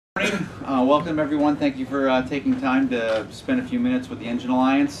Morning. Welcome everyone. Thank you for taking time to spend a few minutes with the Engine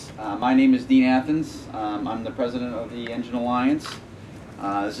Alliance. My name is Dean Athans. I'm the president of the Engine Alliance.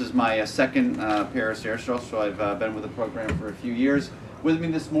 This is my second PAS Air Show, so I've been with the program for a few years. With me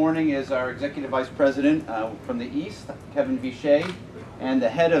this morning is our executive vice president from the East, Kevin Vichet, and the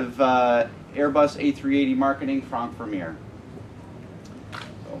head of Airbus A380 marketing, Frank Vermeer.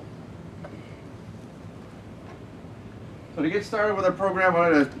 So to get started with our program,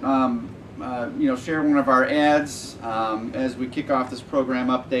 I want to share one of our ads as we kick off this program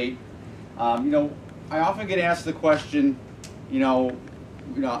update. I often get asked the question, is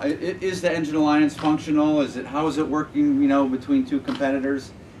the Engine Alliance functional? How is it working, between two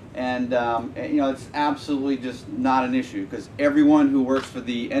competitors? And it's absolutely just not an issue, because everyone who works for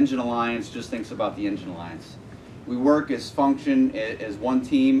the Engine Alliance just thinks about the Engine Alliance. We work as function as one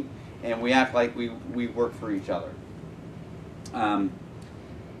team, and we act like we work for each other. In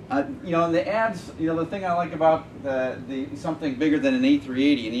the ads, the thing I like about the something bigger than an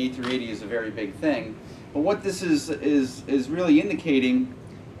A380, and the A380 is a very big thing, but what this is really indicating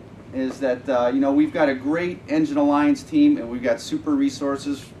is that we've got a great Engine Alliance team, and we've got super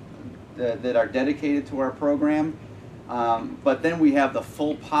resources that are dedicated to our program, but then we have the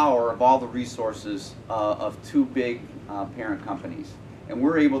full power of all the resources of two big parent companies. And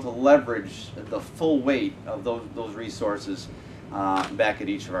we're able to leverage the full weight of those resources back at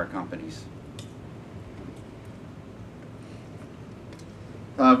each of our companies.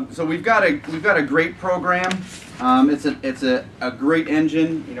 So we've got a great program. It's a great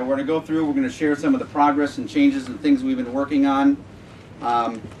engine. We're going to go through. We're going to share some of the progress and changes and things we've been working on.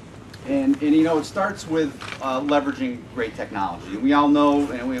 It starts with leveraging great technology. We all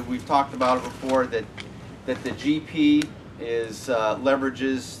know, and we've talked about it before, that the GP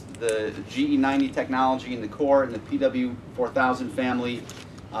leverages the GE90 technology in the core and the PW4000 family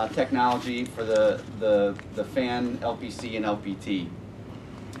technology for the fan, LPC, and LPT,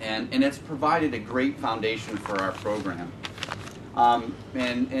 and it's provided a great foundation for our program. But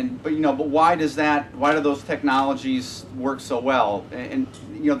why do those technologies work so well? And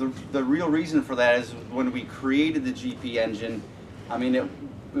the real reason for that is when we created the GP engine, it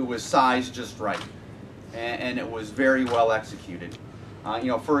was sized just right. And it was very well executed.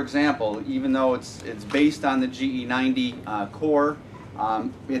 For example, even though it's based on the GE90 core,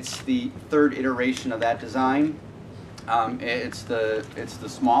 it's the third iteration of that design. It's the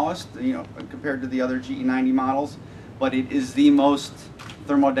smallest, compared to the other GE90 models, but it is the most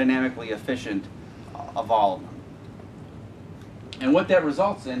thermodynamically efficient of all of them. And what that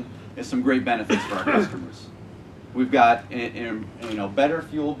results in is some great benefits for our customers. We've got better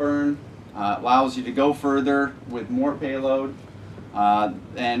fuel burn. Allows you to go further with more payload,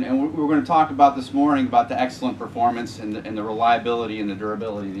 and we're going to talk about this morning about the excellent performance and the reliability and the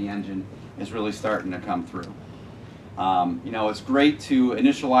durability of the engine is really starting to come through. It's great to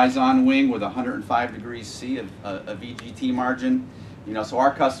initialize on wing with 105 degrees C of VGT margin, so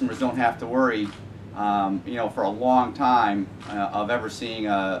our customers don't have to worry, for a long time of ever seeing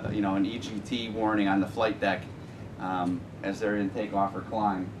an EGT warning on the flight deck as they're in takeoff or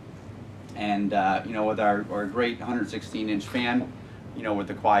climb. And with our great 116-inch fan, with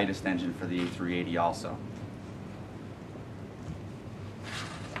the quietest engine for the A380 also.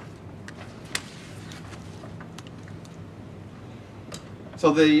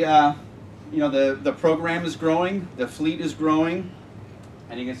 So the program is growing, the fleet is growing,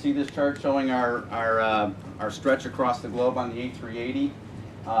 and you can see this chart showing our stretch across the globe on the A380.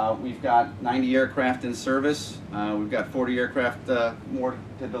 We've got 90 aircraft in service. We've got 40 aircraft more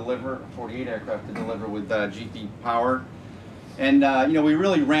to deliver, 48 aircraft to deliver with GP power. And we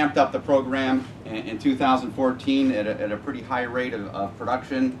really ramped up the program in 2014 at a pretty high rate of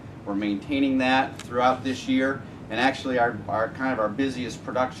production. We're maintaining that throughout this year, and actually our busiest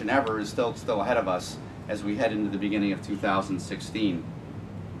production ever is still ahead of us as we head into the beginning of 2016.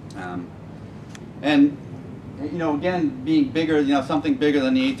 Again, being bigger, something bigger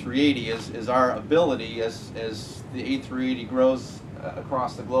than the A380 is our ability as the A380 grows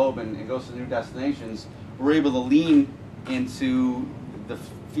across the globe and goes to new destinations. We're able to lean into the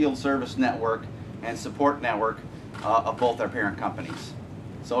field service network and support network of both our parent companies.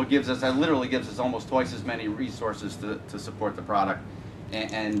 So it literally gives us almost twice as many resources to support the product,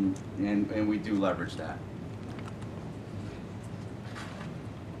 and we do leverage that.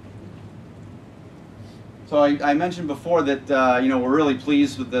 So I mentioned before that we're really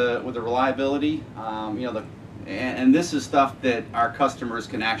pleased with the reliability. And this is stuff that our customers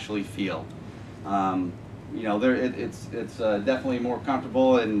can actually feel. It's definitely more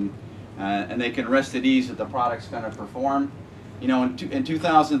comfortable, and they can rest at ease that the product's going to perform. You know, in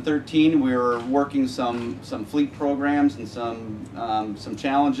 2013, we were working some fleet programs and some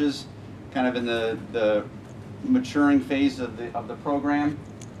challenges, kind of in the maturing phase of the program.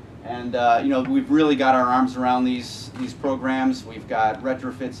 And you know, we've really got our arms around these programs. We've got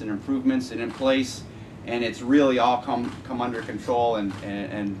retrofits and improvements in place, and it's really all come under control and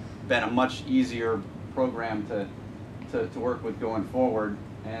been a much easier program to work with going forward.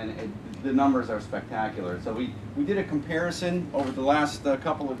 And the numbers are spectacular. So we did a comparison over the last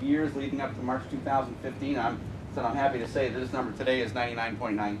couple of years leading up to March 2015. I'm happy to say that this number today is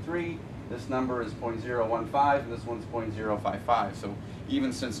 99.93. This number is 0.015, and this one's 0.055. So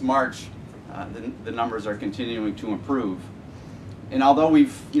even since March, the numbers are continuing to improve. And although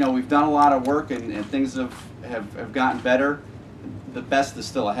we've done a lot of work and things have gotten better, the best is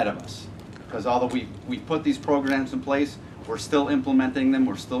still ahead of us. Because although we've put these programs in place, we're still implementing them,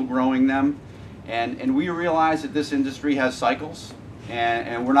 we're still growing them, and we realize that this industry has cycles,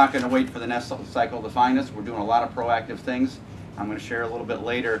 and we're not going to wait for the next cycle to find us. We're doing a lot of proactive things. I'm going to share a little bit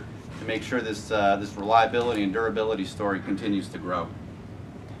later to make sure this reliability and durability story continues to grow.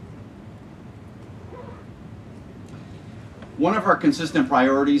 One of our consistent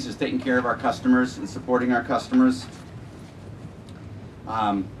priorities is taking care of our customers and supporting our customers.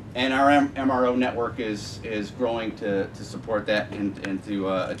 And our MRO network is growing to support that and to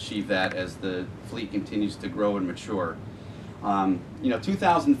achieve that as the fleet continues to grow and mature. You know,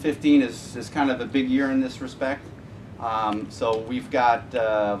 2015 is kind of a big year in this respect. So we've got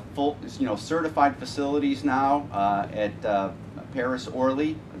full, certified facilities now at Paris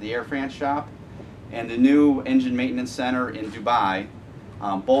Orly, the Air France shop, and the new engine maintenance center in Dubai.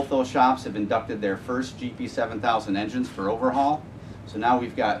 Both those shops have inducted their first GP7000 engines for overhaul. So now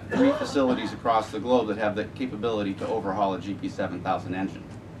we've got 3 facilities across the globe that have the capability to overhaul a GP7000 engine.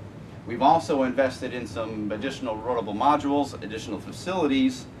 We've also invested in some additional rotable modules, additional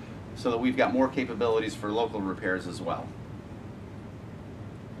facilities, so that we've got more capabilities for local repairs as well.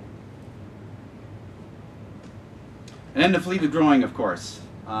 And then the fleet is growing, of course.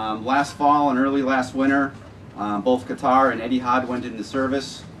 Last fall and early last winter, both Qatar and Etihad went into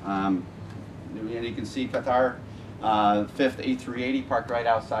service. And you can see Qatar 5th A380 parked right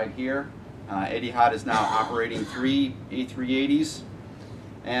outside here. Etihad is now operating 3 A380s.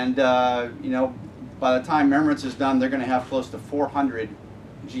 And you know, by the time Emirates is done, they're going to have close to 400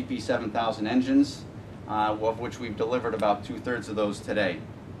 GP7000 engines, of which we've delivered about 2/3 of those today.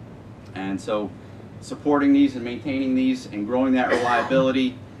 And so supporting these and maintaining these and growing that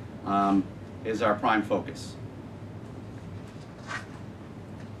reliability is our prime focus.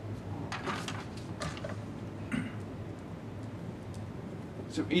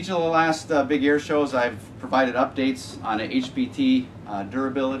 So each of the last big air shows, I've provided updates on an HPT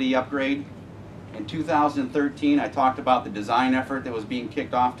durability upgrade. In 2013, I talked about the design effort that was being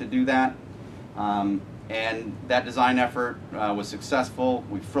kicked off to do that. And that design effort was successful.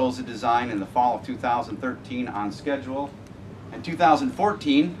 We froze the design in the fall of 2013 on schedule. In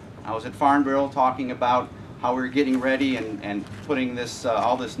 2014, I was at Farm Bureau talking about how we were getting ready and putting this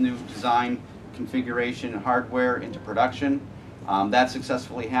all this new design configuration and hardware into production. That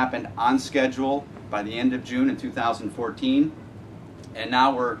successfully happened on schedule by the end of June in 2014, and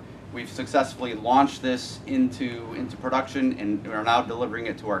now we've successfully launched this into production and are now delivering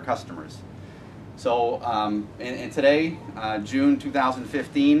it to our customers. So and today, June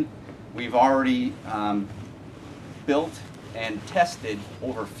 2015, we've already built and tested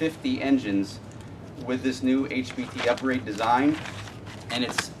over 50 engines with this new HPT upgrade design, and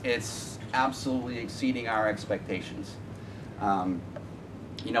it's absolutely exceeding our expectations.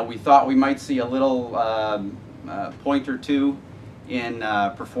 You know, we thought we might see a little point or two in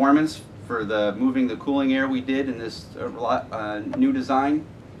performance for moving the cooling air we did in this new design,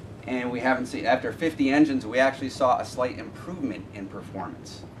 and we haven't seen. After 50 engines, we actually saw a slight improvement in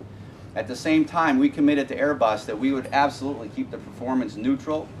performance. At the same time, we committed to Airbus that we would absolutely keep the performance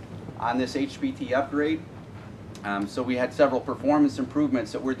neutral on this HPT upgrade. So we had several performance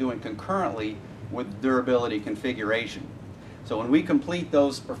improvements that we're doing concurrently with durability configuration. So when we complete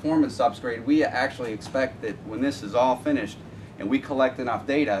those performance upgrades, we actually expect that when this is all finished and we collect enough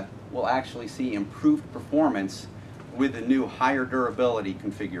data, we'll actually see improved performance with the new higher durability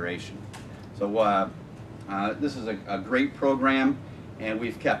configuration. So this is a great program, and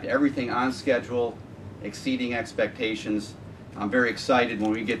we've kept everything on schedule, exceeding expectations. I'm very excited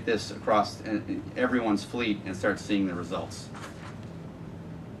when we get this across everyone's fleet and start seeing the results.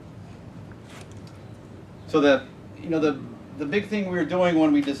 So the big thing we were doing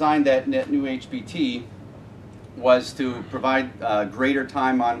when we designed that new HPT was to provide greater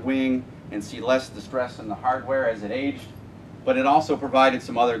time on wing and see less distress in the hardware as it aged. but it also provided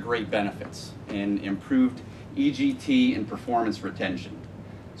some other great benefits in improved EGT and performance retention.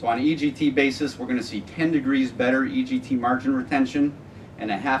 So on an EGT basis, we're going to see 10 degrees better EGT margin retention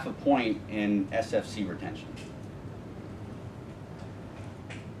and a half a point in SFC retention.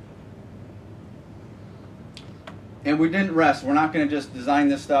 And we didn't rest. We're not going to just design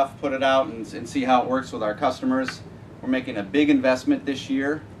this stuff, put it out, and see how it works with our customers. We're making a big investment this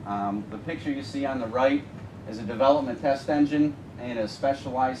year. The picture you see on the right is a development test engine in a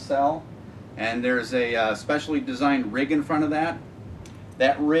specialized cell. And there's a specially designed rig in front of that.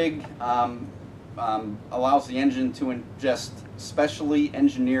 That rig allows the engine to ingest specially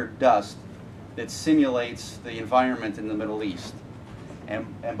engineered dust that simulates the environment in the Middle East. And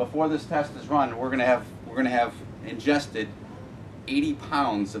before this test is run, we're going to have ingested 80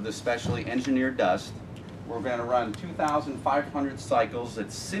 pounds of this specially engineered dust. We're going to run 2,500 cycles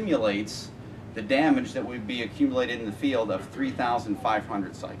that simulates the damage that would be accumulated in the field of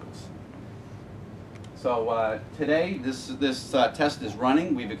 3,500 cycles. So today, this test is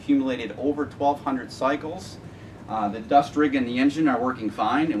running. We've accumulated over 1,200 cycles. The dust rig and the engine are working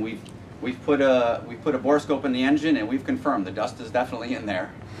fine, and we've put a borescope in the engine, and we've confirmed the dust is definitely in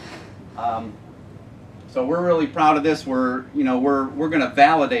there. So we're really proud of this. We're going to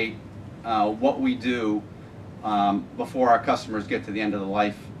validate what we do before our customers get to the end of the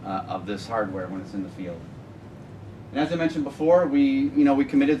life of this hardware when it's in the field. And as I mentioned before, we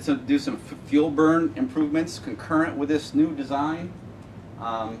committed to do some fuel burn improvements concurrent with this new design.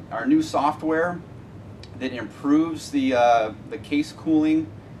 Our new software that improves the case cooling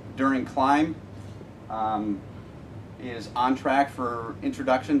during climb is on track for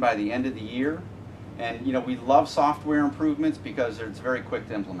introduction by the end of the year. And we love software improvements because it's very quick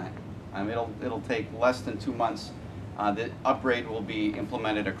to implement. It'll take less than 2 months. The upgrade will be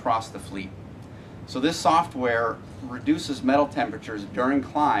implemented across the fleet. So this software reduces metal temperatures during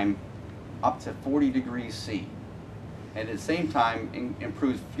climb up to 40 degrees C. And at the same time,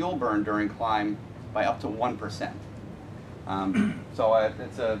 improves fuel burn during climb by up to 1%. So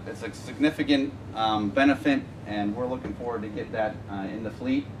it's a significant benefit, and we're looking forward to get that in the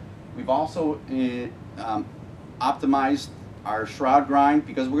fleet. We've also optimized our shroud grind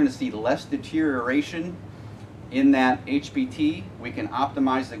because we're going to see less deterioration in that HPT. We can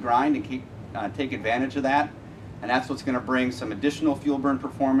optimize the grind and take advantage of that, and that's what's going to bring some additional fuel burn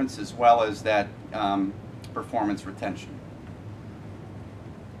performance as well as that performance retention.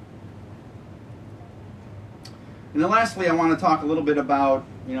 And then lastly, I want to talk a little bit about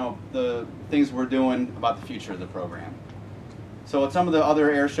the things we're doing about the future of the program. So at some of the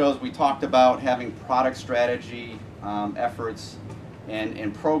other air shows, we talked about having product strategy efforts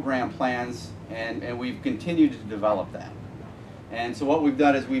and program plans, and we've continued to develop that. And so what we've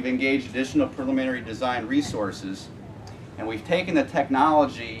done is we've engaged additional preliminary design resources, and we've taken the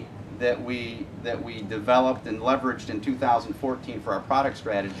technology that we developed and leveraged in 2014 for our product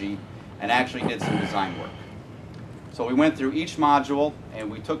strategy and actually did some design work. So we went through each module and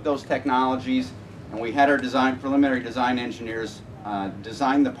we took those technologies and we had our preliminary design engineers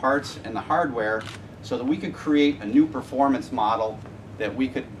design the parts and the hardware so that we could create a new performance model that we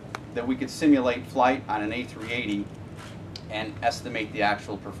could simulate flight on an A380 and estimate the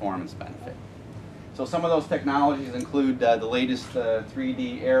actual performance benefit. So some of those technologies include the latest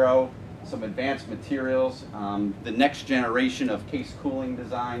 3D aero, some advanced materials, the next generation of case cooling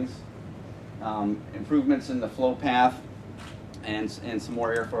designs, improvements in the flow path, and some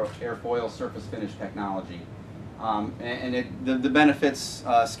more airfoil surface finish technology. The benefits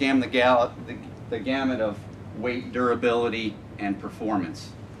scan the gamut of weight, durability, and performance.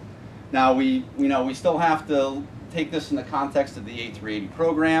 Now we still have to take this in the context of the A380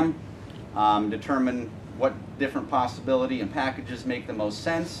 program, determine what different possibility and packages make the most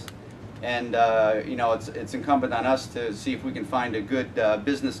sense, and it's incumbent on us to see if we can find a good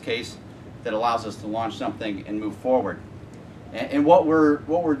business case that allows us to launch something and move forward. And what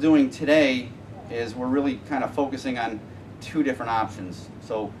we're doing today is we're really kind of focusing on two different options.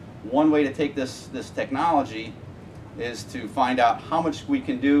 So one way to take this technology is to find out how much we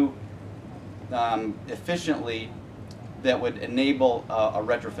can do efficiently that would enable a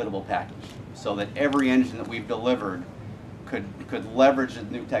retrofittable package, so that every engine that we've delivered could leverage the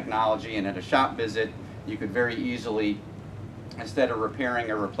new technology, and at a shop visit you could very easily, instead of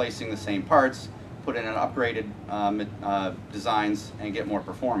repairing or replacing the same parts, put in an upgraded designs and get more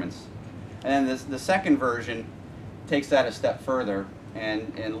performance. And then the second version takes that a step further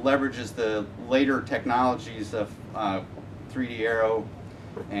and leverages the later technologies of 3D aero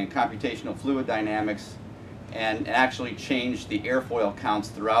and computational fluid dynamics and actually change the airfoil counts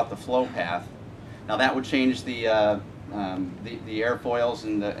throughout the flow path. Now that would change the the airfoils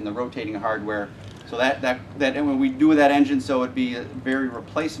and the rotating hardware. So and when we do that engine, so it'd be very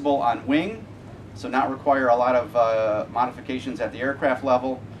replaceable on wing, so not require a lot of modifications at the aircraft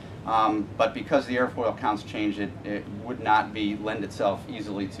level. But because the airfoil counts change, it would not lend itself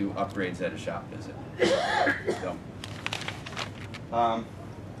easily to upgrades at a shop visit. So,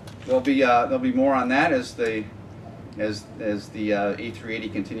 there'll be more on that as the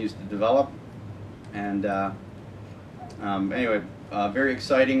A380 continues to develop. And anyway, very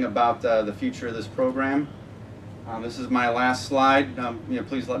exciting about the future of this program. This is my last slide.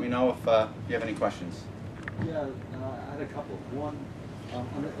 Please let me know if you have any questions. Yeah, I had a couple. One, on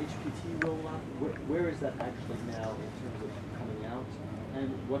the HPT rollout, where is that actually now in terms of coming out?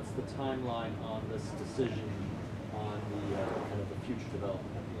 And what's the timeline on this decision on the kind of the future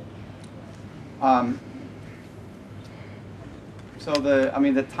development of the engine? So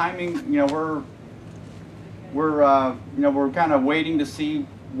the timing, we're kind of waiting to see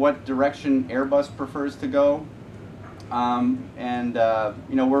what direction Airbus prefers to go,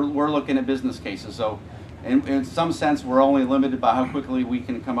 we're looking at business cases. So, in some sense, we're only limited by how quickly we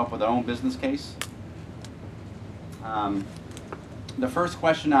can come up with our own business case. The first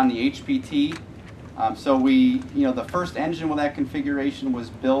question on the HPT. So the first engine with that configuration was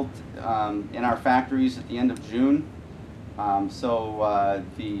built in our factories at the end of June. The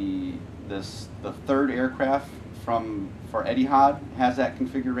third aircraft for Etihad has that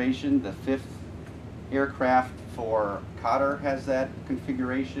configuration. The fifth aircraft for Qatar has that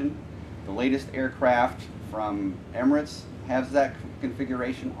configuration. The latest aircraft from Emirates has that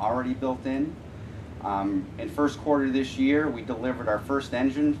configuration already built in. In first quarter this year, we delivered our first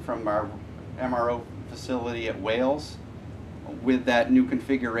engine from our MRO facility at Wales with that new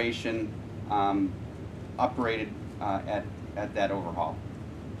configuration upgraded at that overhaul.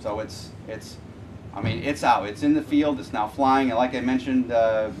 So it's out. It's in the field. It's now flying. And like I mentioned,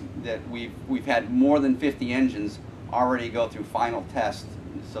 that we've had more than 50 engines already go through final test,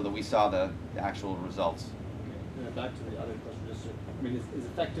 so that we saw the actual results. Okay. And back to the other question. Is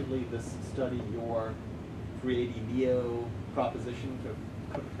effectively this study your 380 Neo proposition, to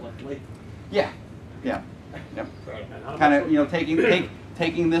put it bluntly? Yeah. Yep. Kind of,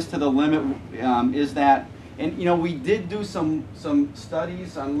 taking this to the limit. Is that, and we did do some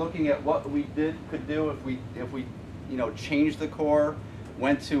studies on looking at what we could do if we changed the core,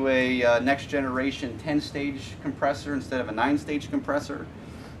 went to a next generation 10-stage compressor instead of a 9-stage compressor,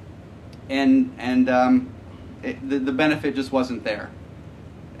 and the benefit just wasn't there,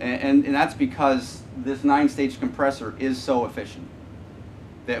 and that's because this 9-stage compressor is so efficient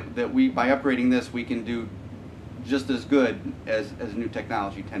that we, by upgrading this, we can do just as good as new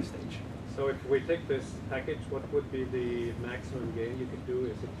technology 10-stage. So if we take this package, what would be the maximum gain you could do?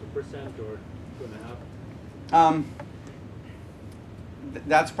 Is it 2% or 2.5%?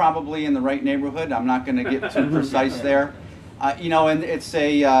 That's probably in the right neighborhood. I'm not going to get too precise there. And it's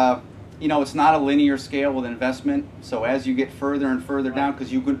it's not a linear scale with investment. So as you get further and further down,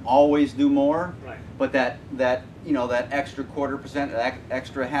 because you can always do more, right. But that extra 1/4%, that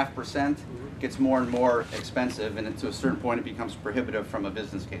extra 0.5% gets more and more expensive, and to a certain point, it becomes prohibitive from a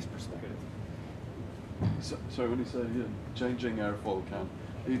business case perspective. So when you say changing airfoil count,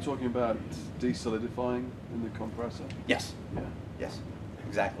 are you talking about desolidifying in the compressor? Yes. Yeah. Yes.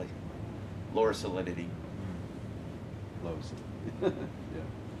 Exactly. Lower solidity. Lower solidity. Yeah.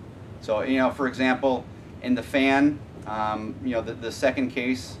 So for example, in the fan, the second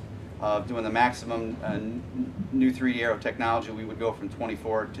case of doing the maximum new 3D aero technology, we would go from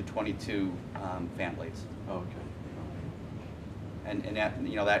 24 to 22 fan blades. Oh, okay. And that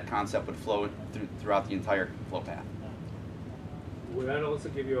that concept would flow throughout the entire flow path. Would that also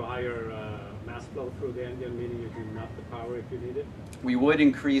give you a higher mass flow through the engine, meaning you can up the power if you need it? We would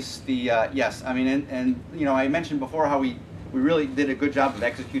increase the yes. I mean, and I mentioned before how we really did a good job of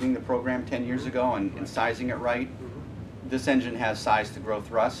executing the program 10 years ago and sizing it right. This engine has size to grow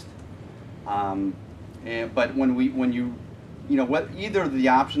thrust, but either of the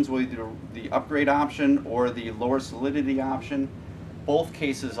options, whether the upgrade option or the lower solidity option, both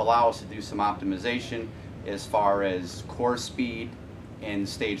cases allow us to do some optimization as far as core speed and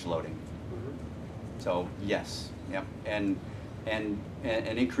stage loading. So yes, yep, and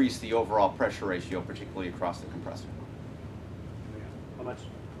increase the overall pressure ratio, particularly across the compressor. How much?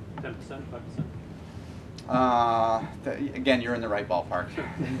 10%, 5%? Again, you're in the right ballpark.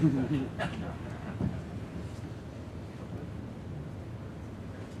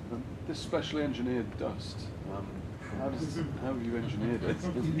 This specially engineered dust, how have you engineered it?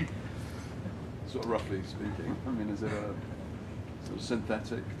 Sort of roughly speaking. I mean, is it a sort of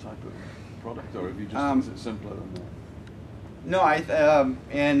synthetic type of product, or have you just is it simpler than that? No,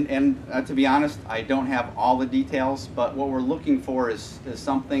 to be honest, I don't have all the details, but what we're looking for is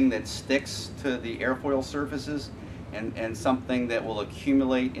something that sticks to the airfoil surfaces and something that will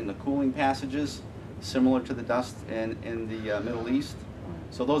accumulate in the cooling passages, similar to the dust in the Middle East.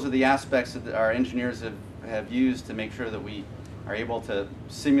 So those are the aspects that our engineers have used to make sure that we are able to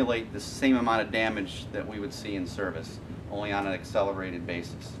simulate the same amount of damage that we would see in service, only on an accelerated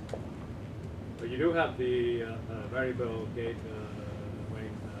basis. So you do have the variable gate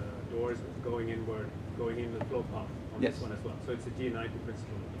doors going inward, going in the flow path on Yes. this one as well. So it's a G90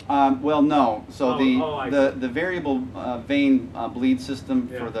 principle. Well, no. So I see. the variable vane bleed system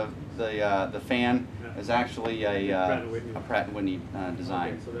Yeah. for the fan Yeah. is actually Pratt & Whitney. a Pratt & Whitney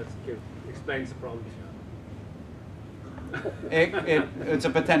design. Okay, so that explains the problem. It's a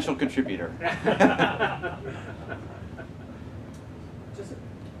potential contributor. Just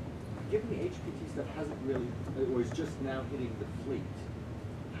given the HPT stuff hasn't really, or is just now hitting the fleet,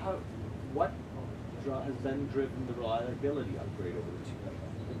 what has then driven the reliability upgrade over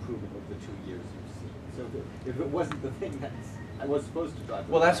the improvement over the 2 years you've seen? So if it wasn't the thing that was supposed to drive,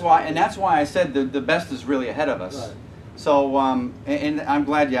 Well, that's why I said the best is really ahead of us. Right. So, and I'm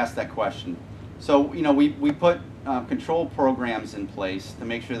glad you asked that question. So, we put control programs in place to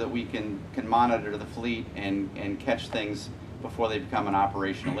make sure that we can monitor the fleet and catch things before they become an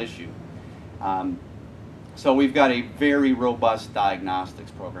operational issue. So we've got a very robust diagnostics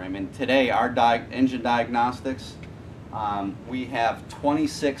program, and today our engine diagnostics, we have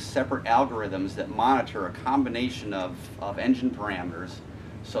 26 separate algorithms that monitor a combination of engine parameters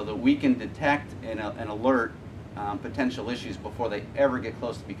so that we can detect and alert potential issues before they ever get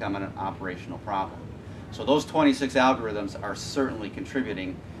close to becoming an operational problem. So those 26 algorithms are certainly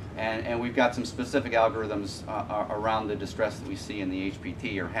contributing, and we've got some specific algorithms around the distress that we see in the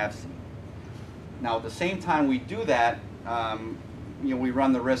HPT or have seen. Now, at the same time we do that, we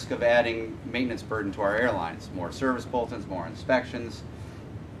run the risk of adding maintenance burden to our airlines, more service bulletins, more inspections.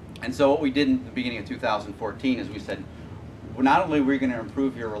 And so what we did in the beginning of 2014 is we said, well, not only are we going to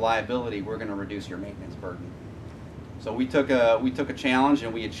improve your reliability, we're going to reduce your maintenance burden. So we took a challenge,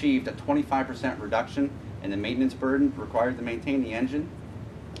 and we achieved a 25% reduction in the maintenance burden required to maintain the engine.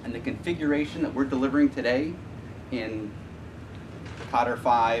 And the configuration that we're delivering today in Qatar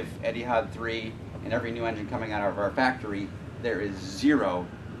 5, Etihad 3, and every new engine coming out of our factory, there is zero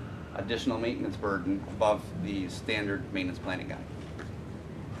additional maintenance burden above the standard maintenance planning guide.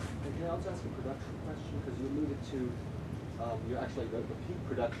 And can I also ask a production question? Because you alluded to you're actually the peak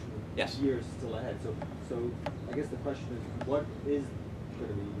production Yes. year is still ahead. So I guess the question is, what is going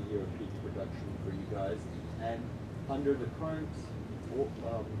to be the year of peak production for you guys? And under the current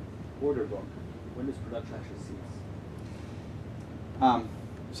order book, when does production actually cease?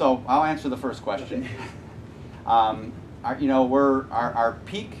 So I'll answer the first question. Our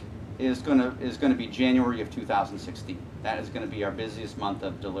peak is going to be January of 2016. That is going to be our busiest month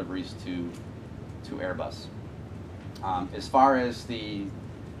of deliveries to Airbus. As far as How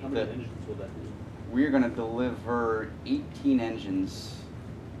many engines will that be? we're going to deliver 18 engines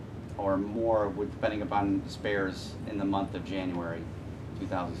or more, depending upon spares, in the month of January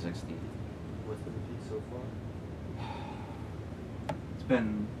 2016. What's been the peak so far? It's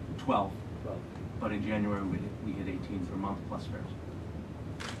been 12, 12. but in January we hit 18 per month plus spares.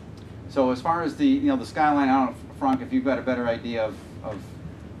 So as far as the skyline, I don't know, Frank, if you've got a better idea of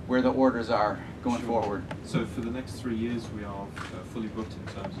where the orders are going Sure. forward. So for the next 3 years, we are fully booked in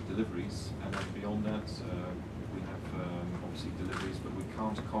terms of deliveries, and then beyond that, we have obviously deliveries, but we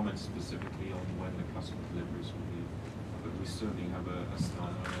can't comment specifically on when the customer deliveries will be. But we certainly have a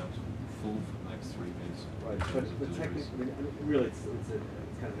skyline out full for the next 3 years. Right, but technically, really, it's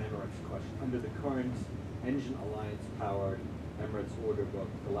kind of an Emirates question. Under the current engine alliance powered Emirates order book,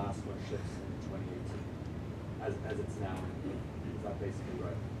 the last one ships in 2018, as it's now. Is that basically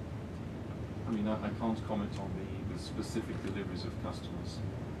right? I mean, I can't comment on the specific deliveries of customers.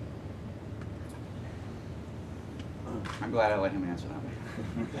 I'm glad I let him answer that.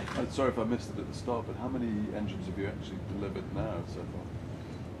 I'm sorry if I missed it at the start, but how many engines have you actually delivered now so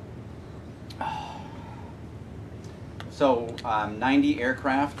far? So 90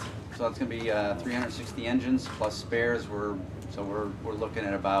 aircraft, so that's going to be 360 engines plus spares. We're looking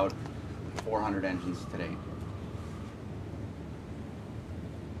at about 400 engines today.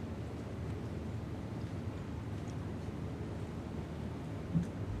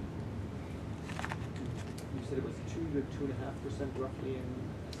 You said it was 2 to 2.5% roughly in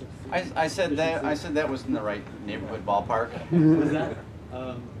SFC? I said that was in the right neighborhood ballpark. Was that?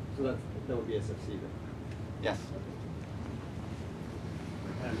 So that would be SFC then? Yes.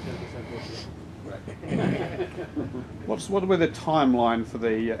 And 10% working. What will be the timeline for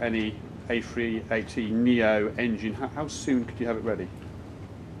the any A380 Neo engine? How soon could you have it ready?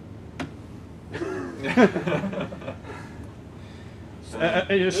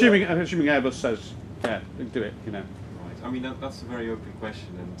 Assuming Airbus says, yeah, do it, you know. Right. I mean, that's a very open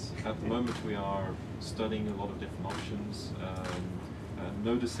question, and at the moment we are studying a lot of different options.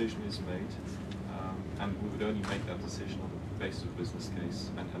 No decision is made, and we would only make that decision on the basis of business case,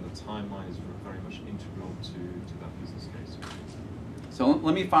 and the timeline is very much integral to that business case. So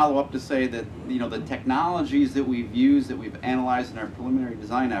let me follow up to say that, you know, the technologies that we've used, that we've analyzed in our preliminary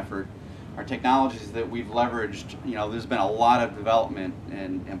design effort, are technologies that we've leveraged. You know, there's been a lot of development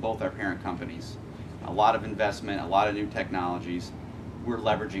in both our parent companies, a lot of investment, a lot of new technologies. We're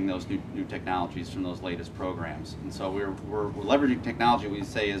leveraging those new technologies from those latest programs, and so we're leveraging technology we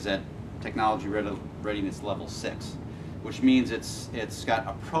say is at technology readiness level 6, which means it's got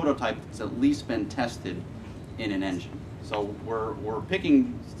a prototype that's at least been tested in an engine. So we're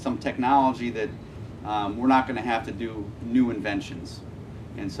picking some technology that we're not going to have to do new inventions.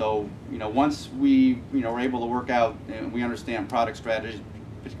 And so, you know, once we, you know, we're able to work out and we understand product strategies,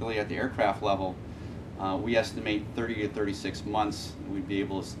 particularly at the aircraft level, we estimate 30 to 36 months we'd be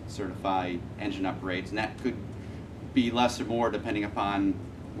able to certify engine upgrades, and that could be less or more depending upon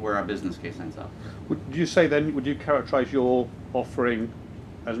where our business case ends up. Would you say then, would you characterise your offering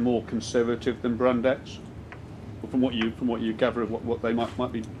as more conservative than Brandet's? From what you gather of what they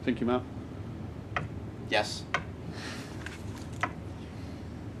might be thinking about? Yes.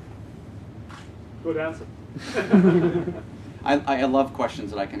 Good answer. I love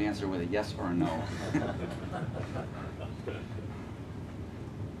questions that I can answer with a yes or a no.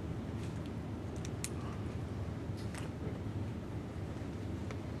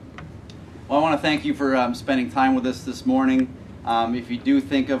 Well, I want to thank you for spending time with us this morning. If you do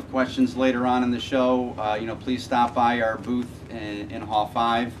think of questions later on in the show, you know, please stop by our booth in Hall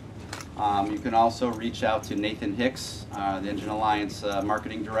 5. You can also reach out to Nathan Hicks, the Engine Alliance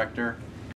Marketing Director.